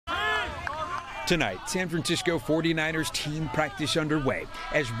Tonight, San Francisco 49ers team practice underway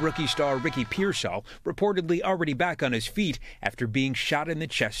as rookie star Ricky Pearsall reportedly already back on his feet after being shot in the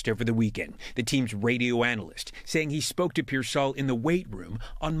chest over the weekend. The team's radio analyst saying he spoke to Pearsall in the weight room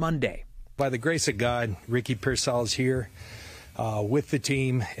on Monday. By the grace of God, Ricky Pearsall is here with the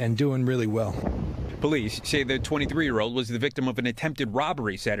team and doing really well. Police say the 23-year-old was the victim of an attempted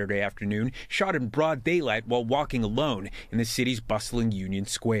robbery Saturday afternoon, shot in broad daylight while walking alone in the city's bustling Union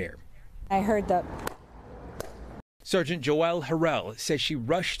Square. I heard the... Sergeant Joelle Harrell says she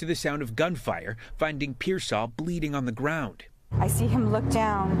rushed to the sound of gunfire, finding Pearsall bleeding on the ground. I see him look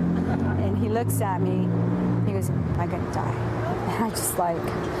down, and he looks at me. He goes, "I'm gonna die." And I just like,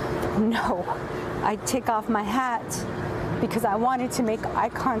 no. I take off my hat because I wanted to make eye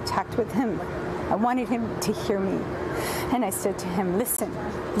contact with him. I wanted him to hear me. And I said to him, "Listen,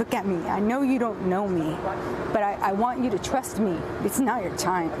 look at me. I know you don't know me, but I want you to trust me. It's not your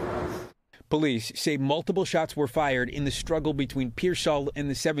time." Police say multiple shots were fired in the struggle between Pearsall and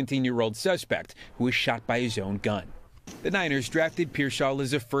the 17-year-old suspect, who was shot by his own gun. The Niners drafted Pearsall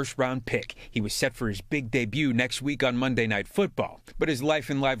as a first-round pick. He was set for his big debut next week on Monday Night Football, but his life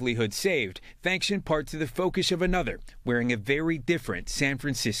and livelihood saved, thanks in part to the focus of another, wearing a very different San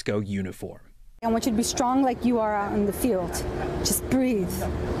Francisco uniform. I want you to be strong like you are out in the field. Just breathe.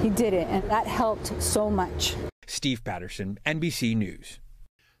 He did it, and that helped so much. Steve Patterson, NBC News.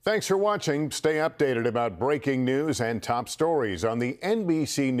 Thanks for watching. Stay updated about breaking news and top stories on the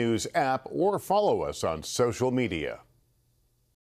NBC News app or follow us on social media.